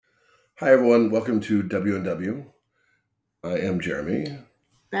Hi everyone, welcome to W&W. I am Jeremy,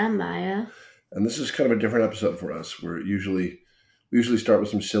 I'm Maya. and this is kind of a different episode for us. We usually start with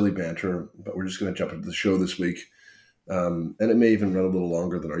some silly banter, but we're just going to jump into the show this week, and it may even run a little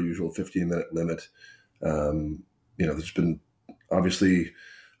longer than our usual 15-minute limit. There's been obviously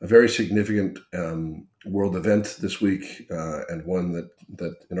a very significant world event this week, and one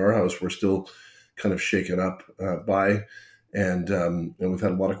that in our house we're still kind of shaken up by, and we've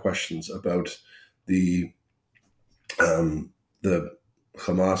had a lot of questions about the the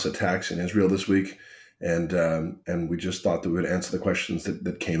Hamas attacks in Israel this week, and we just thought that we would answer the questions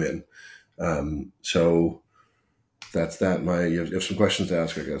that came in. So that's that. You have some questions to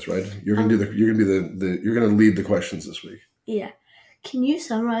ask, I guess, right? You're gonna you're gonna lead the questions this week. Yeah. Can you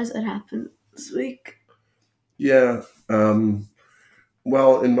summarize what happened this week? Yeah.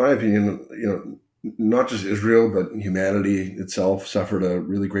 Well, in my opinion, not just Israel, but humanity itself suffered a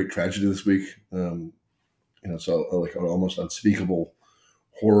really great tragedy this week. So like an almost unspeakable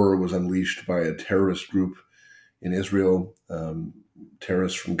horror was unleashed by a terrorist group in Israel,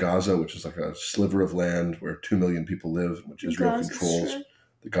 terrorists from Gaza, which is like a sliver of land where 2 million people live, which Israel Gaza controls, Strip.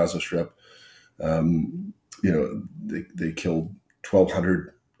 the Gaza Strip. They killed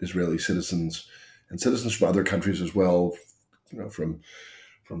 1,200 Israeli citizens and citizens from other countries as well,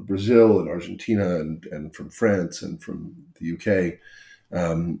 from Brazil and Argentina and from France and from the UK.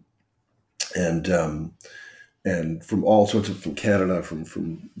 Um, and and from all sorts from Canada, from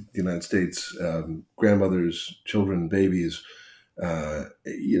the United States, grandmothers, children, babies.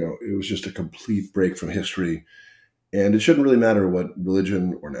 It was just a complete break from history. And it shouldn't really matter what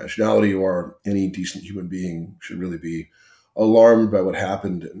religion or nationality you are. Any decent human being should really be alarmed by what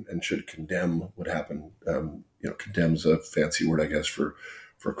happened and should condemn what happened. Condemn's a fancy word, I guess, for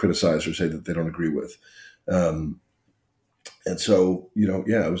criticize or say that they don't agree with. And so,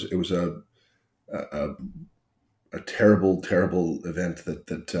 it was a a terrible, terrible event that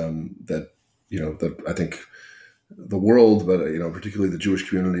I think the world, but particularly the Jewish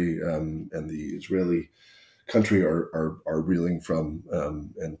community and the Israeli country are reeling from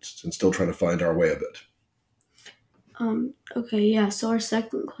and still trying to find our way a bit. Okay, yeah. So our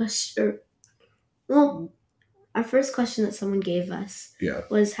second question, well, our first question that someone gave us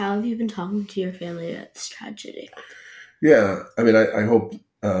was, how have you been talking to your family about this tragedy? Yeah, I mean, I hope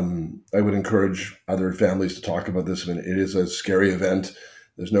I would encourage other families to talk about this. I mean, it is a scary event.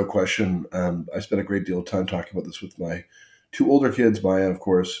 There's no question. I spent a great deal of time talking about this with my two older kids, Maya, of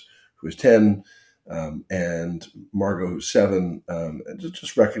course, who is 10, and Margot, who's 7, and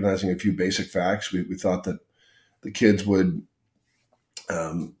just recognizing a few basic facts. We thought that the kids would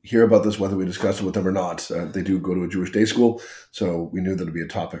hear about this, whether we discuss it with them or not. They do go to a Jewish day school, so we knew that it'd be a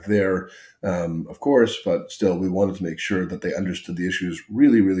topic there, of course, but still we wanted to make sure that they understood the issues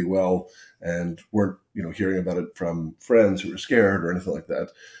really, really well and weren't, hearing about it from friends who were scared or anything like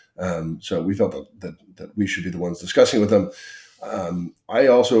that. So we felt that we should be the ones discussing it with them. I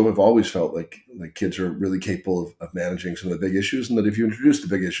also have always felt like kids are really capable of managing some of the big issues, and that if you introduce the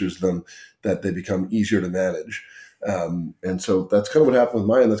big issues to them, that they become easier to manage. And so that's kind of what happened with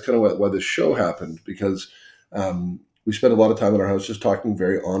mine. That's kind of why this show happened, because we spent a lot of time in our house just talking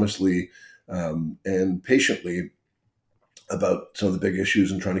very honestly and patiently about some of the big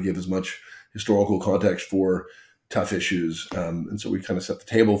issues and trying to give as much historical context for tough issues. And so we kind of set the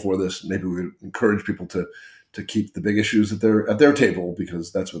table for this. Maybe we would encourage people to keep the big issues at their table,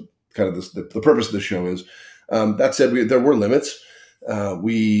 because that's what kind of the purpose of the show is. That said, there were limits.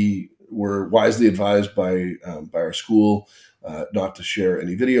 We were wisely advised by our school not to share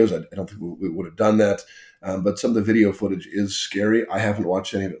any videos. I don't think we would have done that. But some of the video footage is scary. I haven't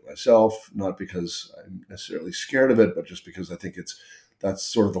watched any of it myself, not because I'm necessarily scared of it, but just because I think that's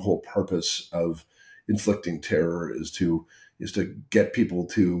sort of the whole purpose of inflicting terror is to get people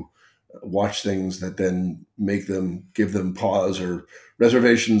to watch things that then give them pause or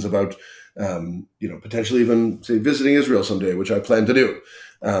reservations about, potentially even say visiting Israel someday, which I plan to do.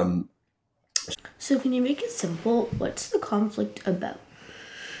 So can you make it simple? What's the conflict about?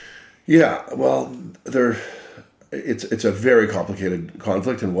 Yeah, well, it's a very complicated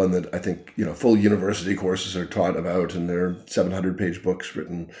conflict, and one that I think full university courses are taught about, and there are 700-page books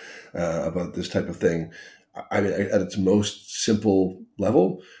written about this type of thing. I mean, at its most simple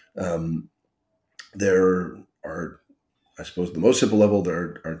level, there are, I suppose, the most simple level.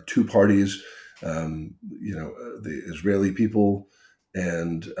 There are two parties, the Israeli people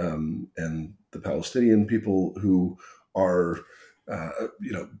and the Palestinian people, who are,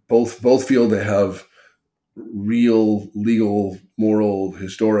 both feel they have real, legal, moral,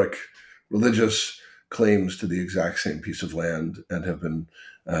 historic, religious claims to the exact same piece of land, and have been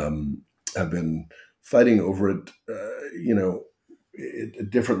have been fighting over it, at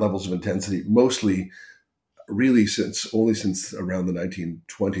different levels of intensity, mostly really since around the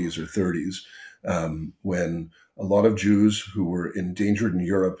 1920s or 30s, when a lot of Jews who were endangered in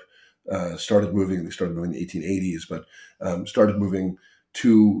Europe started moving. They started moving in the 1880s, but started moving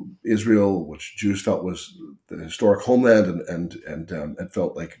to Israel, which Jews felt was the historic homeland, and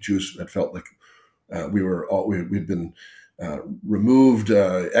felt like Jews had felt like we'd been removed,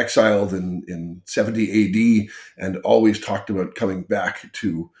 exiled in 70 A.D., and always talked about coming back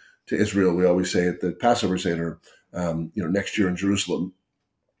to Israel. We always say at the Passover Seder, next year in Jerusalem,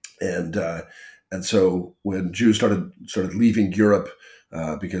 and so when Jews started leaving Europe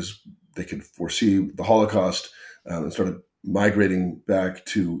because they could foresee the Holocaust, and started migrating back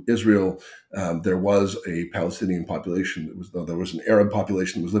to Israel, there was a Palestinian population. There was an Arab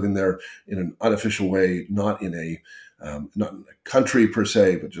population that was living there in an unofficial way, not in a country per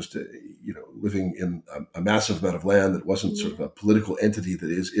se, but just living in a massive amount of land that wasn't sort of a political entity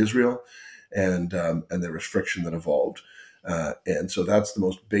that is Israel, and there was friction that evolved. And so that's the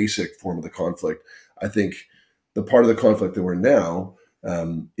most basic form of the conflict. I think the part of the conflict that we're in now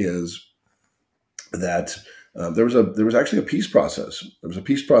is that there was actually a peace process. There was a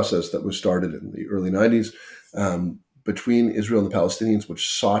peace process that was started in the early 90s between Israel and the Palestinians, which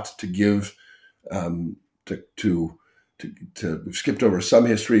sought to give we've skipped over some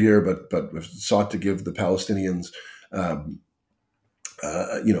history here, but we've sought to give the Palestinians an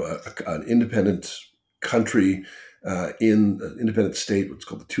independent country in an independent state, what's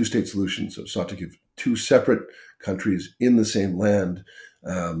called the two-state solution. So sought to give two separate countries in the same land,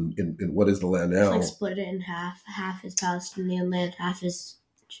 in what is the land now. It's like split it in half. Half is Palestinian land, half is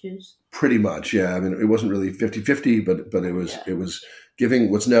Jews. Pretty much, yeah. I mean, it wasn't really 50-50, but it was giving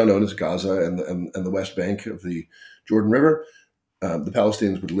what's now known as Gaza and the West Bank of the Jordan River. The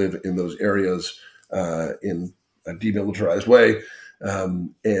Palestinians would live in those areas in a demilitarized way,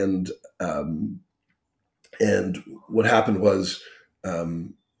 and what happened was,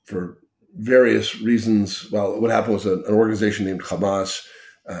 for various reasons, what happened was an organization named Hamas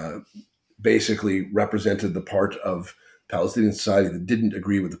basically represented the part of Palestinian society that didn't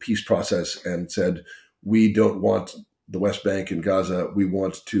agree with the peace process and said, we don't want the West Bank and Gaza. We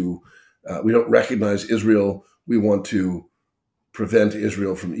don't recognize Israel. We want to prevent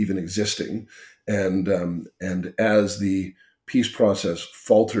Israel from even existing. And as the peace process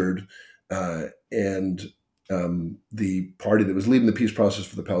faltered, and the party that was leading the peace process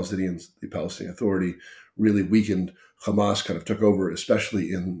for the Palestinians, the Palestinian Authority, really weakened. Hamas kind of took over,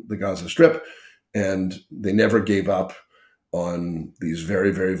 especially in the Gaza Strip, and they never gave up on these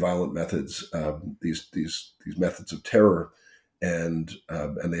very, very violent methods, these methods of terror, and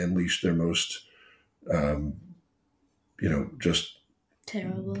they unleashed their most, just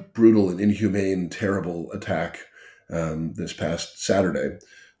terrible, brutal and inhumane, terrible attack this past Saturday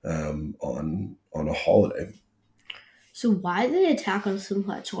on a holiday. So why did they attack on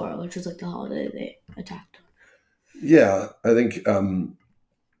Simchat Torah, which was like the holiday they attacked on? Yeah, I think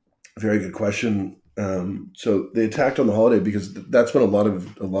very good question. So they attacked on the holiday because that's when a lot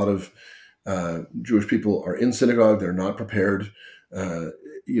of Jewish people are in synagogue. They're not prepared.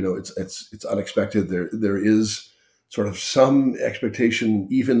 It's unexpected. There is sort of some expectation,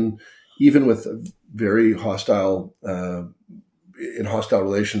 even with very hostile in hostile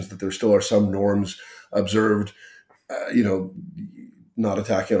relations, that there still are some norms observed. Not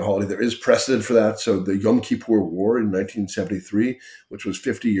attacking on a holiday. There is precedent for that. So the Yom Kippur War in 1973, which was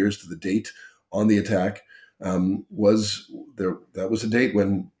 50 years to the date on the attack, was there. That was a date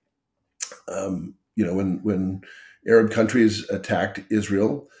when, when Arab countries attacked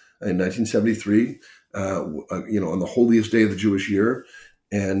Israel in 1973, on the holiest day of the Jewish year,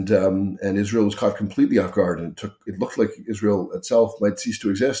 and Israel was caught completely off guard, and it looked like Israel itself might cease to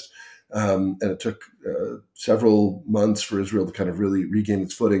exist. And it took several months for Israel to kind of really regain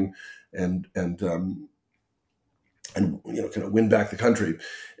its footing and kind of win back the country.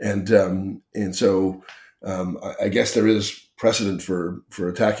 And so I guess there is precedent for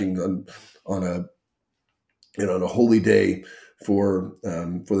attacking on a holy day for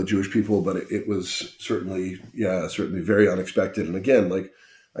the Jewish people, but it was certainly very unexpected. And again, like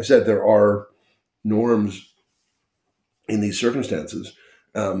I said, there are norms in these circumstances.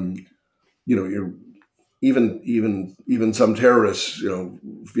 You're even some terrorists,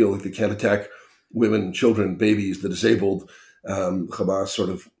 feel like they can't attack women, children, babies, the disabled. Hamas sort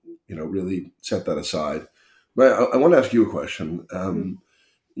of, really set that aside. But I want to ask you a question.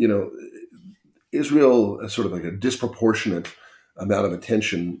 Israel has sort of like a disproportionate amount of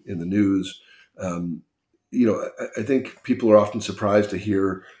attention in the news. I think people are often surprised to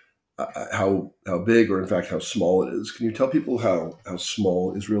hear how big, or in fact how small it is. Can you tell people how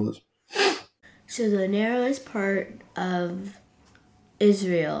small Israel is? So the narrowest part of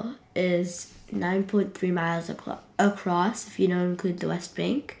Israel is 9.3 miles across, if you don't include the West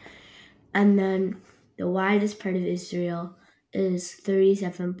Bank. And then the widest part of Israel is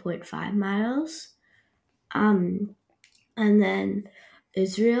 37.5 miles. And then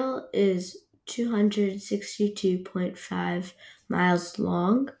Israel is 262.5 miles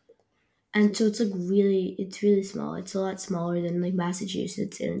long. And so it's really small. It's a lot smaller than like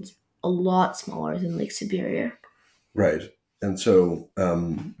Massachusetts, and it's a lot smaller than Lake Superior. Right. And so,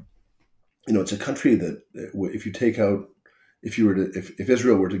 it's a country that if you take out, if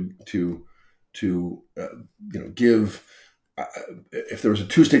Israel were to give, if there was a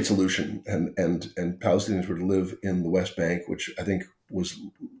two-state solution and Palestinians were to live in the West Bank, which I think was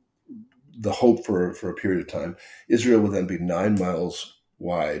the hope for a period of time, Israel would then be 9 miles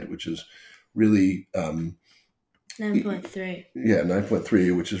wide, which is really 9.3. Yeah,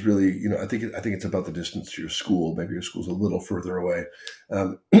 9.3, which is really, I think it's about the distance to your school. Maybe your school's a little further away.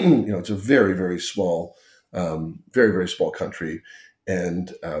 It's a very, very small, very, very small country,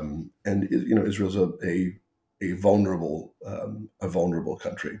 and Israel's a vulnerable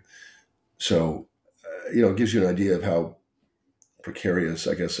country. So, it gives you an idea of how precarious,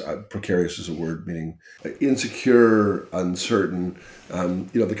 I guess, precarious is a word meaning insecure, uncertain,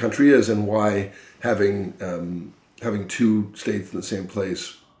 the country is, and why having two states in the same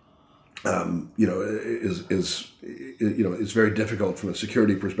place, is very difficult from a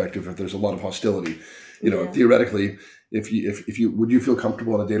security perspective. If there's a lot of hostility, theoretically, if you would you feel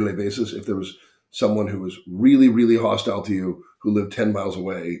comfortable on a day-to-day basis if there was someone who was really, really hostile to you, who lived 10 miles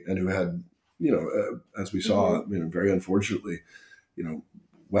away and who had, as we saw, very unfortunately,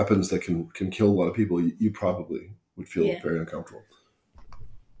 weapons that can kill a lot of people, you probably would feel very uncomfortable.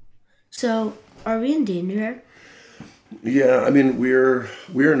 So, are we in danger? Yeah, I mean, we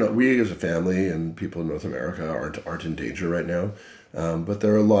as a family and people in North America aren't in danger right now, but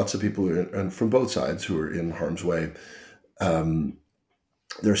there are lots of people and from both sides who are in harm's way.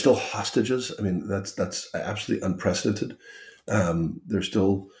 There are still hostages. I mean, that's absolutely unprecedented. There's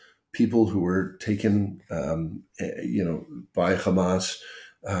still people who were taken, by Hamas,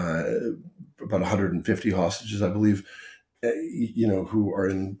 about 150 hostages, I believe, who are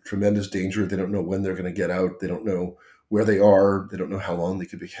in tremendous danger. They don't know when they're going to get out. They don't know where they are. They don't know how long they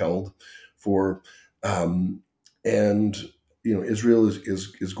could be held for. And Israel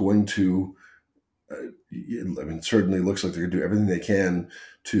is going to. Certainly looks like they're going to do everything they can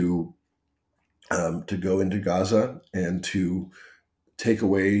to go into Gaza and to take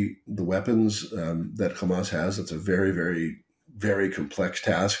away the weapons that Hamas has. That's a very, very, very complex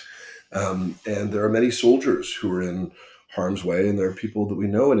task. And there are many soldiers who are in harm's way, and there are people that we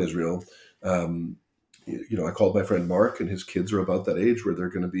know in Israel. I called my friend Mark, and his kids are about that age where they're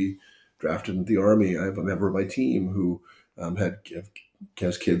going to be drafted into the army. I have a member of my team who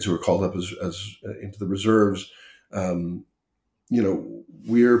has kids who are called up as into the reserves.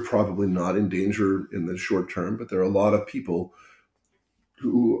 We're probably not in danger in the short term, but there are a lot of people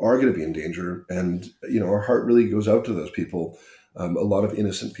who are going to be in danger, and our heart really goes out to those people. A lot of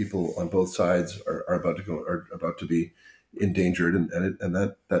innocent people on both sides are about to be endangered, and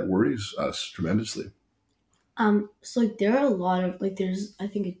that worries us tremendously. So there are a lot of there's I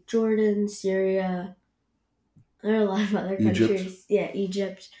think Jordan, Syria. There are a lot of other countries.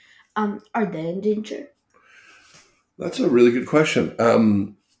 Egypt. Are they in danger? That's a really good question.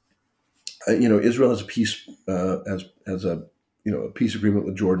 Israel has a peace as a peace agreement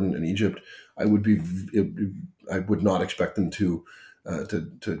with Jordan and Egypt. I would not expect them to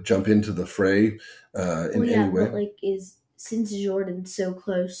jump into the fray in any way. But since Jordan's so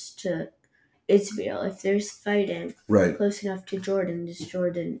close to Israel, if there's fighting close enough to Jordan, is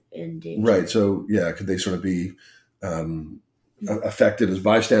Jordan in danger? Right. So could they sort of be affected as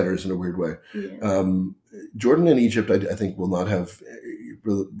bystanders in a weird way? Yeah. Jordan and Egypt, I think, will not have.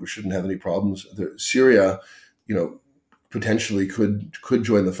 We shouldn't have any problems. Syria, potentially could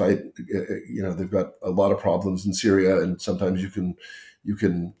join the fight. They've got a lot of problems in Syria, and sometimes you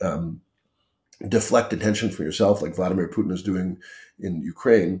can deflect attention from yourself, like Vladimir Putin is doing in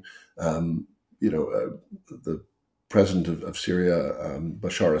Ukraine. The president of Syria,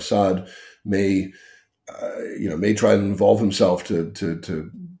 Bashar Assad, may try and involve himself to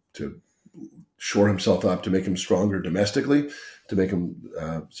shore himself up, to make him stronger domestically, to make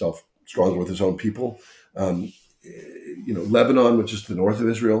himself stronger with his own people. Lebanon, which is to the north of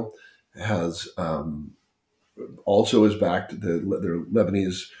Israel, has also is backed. Their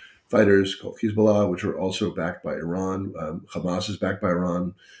Lebanese fighters called Hezbollah, which are also backed by Iran. Hamas is backed by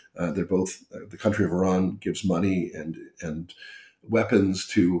Iran. They're both the country of Iran gives money and weapons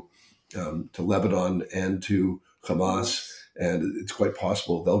to Lebanon and to Hamas, and it's quite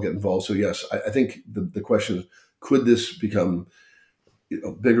possible they'll get involved. So yes, I think the question is, could this become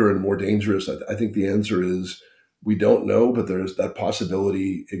bigger and more dangerous? I think the answer is we don't know, but there's that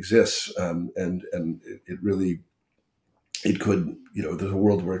possibility exists, and it really it could, there's a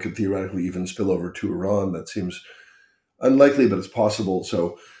world where it could theoretically even spill over to Iran. That seems unlikely, but it's possible.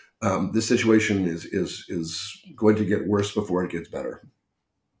 So this situation is going to get worse before it gets better.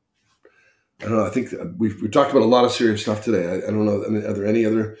 I don't know. I think we've talked about a lot of serious stuff today. I don't know. I mean, are there any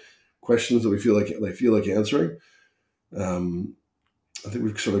other questions that we feel like answering? I think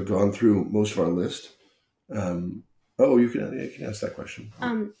we've sort of gone through most of our list. You can ask that question.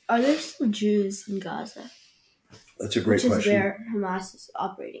 Are there still Jews in Gaza? That's a great question. Which is where Hamas is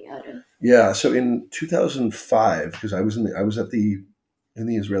operating out of. Yeah. So in 2005, because I was in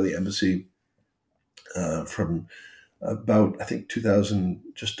the Israeli embassy from about, I think, 2000,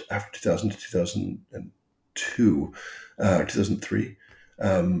 just after 2000 to 2002, 2003.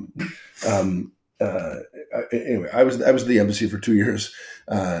 Anyway, I was at the embassy for 2 years,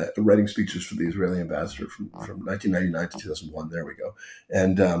 writing speeches for the Israeli ambassador from 1999 to 2001. There we go.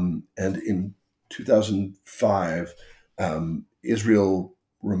 And in 2005, Israel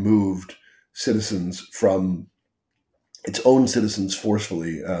removed citizens from its own citizens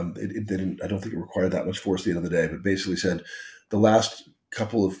forcefully. It didn't. I don't think it required that much force at the end of the day, but basically said the last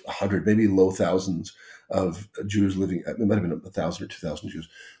couple of hundred, maybe low thousands of Jews living, it might have been 1,000 or 2,000 Jews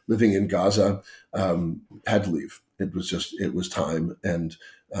living in Gaza, had to leave. It was time. And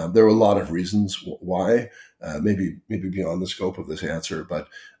there were a lot of reasons why, maybe beyond the scope of this answer, but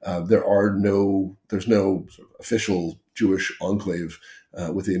there's no sort of official Jewish enclave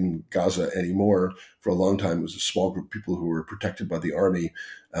within Gaza anymore. For a long time, it was a small group of people who were protected by the army,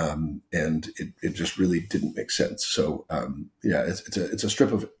 and it just really didn't make sense. So it's a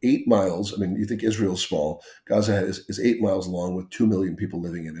strip of 8 miles. I mean, you think Israel's small. Gaza is 8 miles long with 2 million people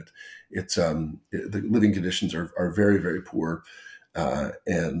living in it. It's the living conditions are very, very poor,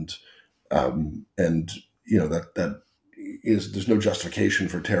 and that is, there's no justification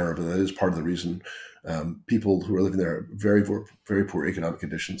for terror, but that is part of the reason. People who are living there are very, very poor economic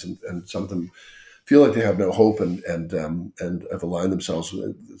conditions, and some of them feel like they have no hope, and have aligned themselves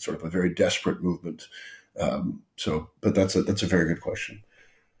with sort of a very desperate movement. But that's a very good question.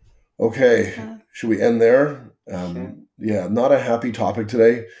 Okay, should we end there? Sure. Yeah, not a happy topic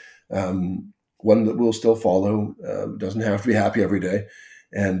today. One that we'll still follow. Doesn't have to be happy every day,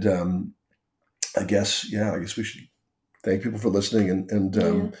 and I guess we should thank people for listening,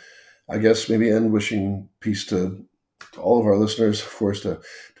 and I guess maybe end wishing peace to all of our listeners, of course, to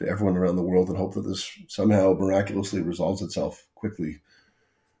everyone around the world, and hope that this somehow miraculously resolves itself quickly.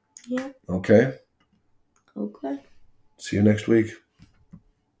 Yeah. Okay. Okay. See you next week.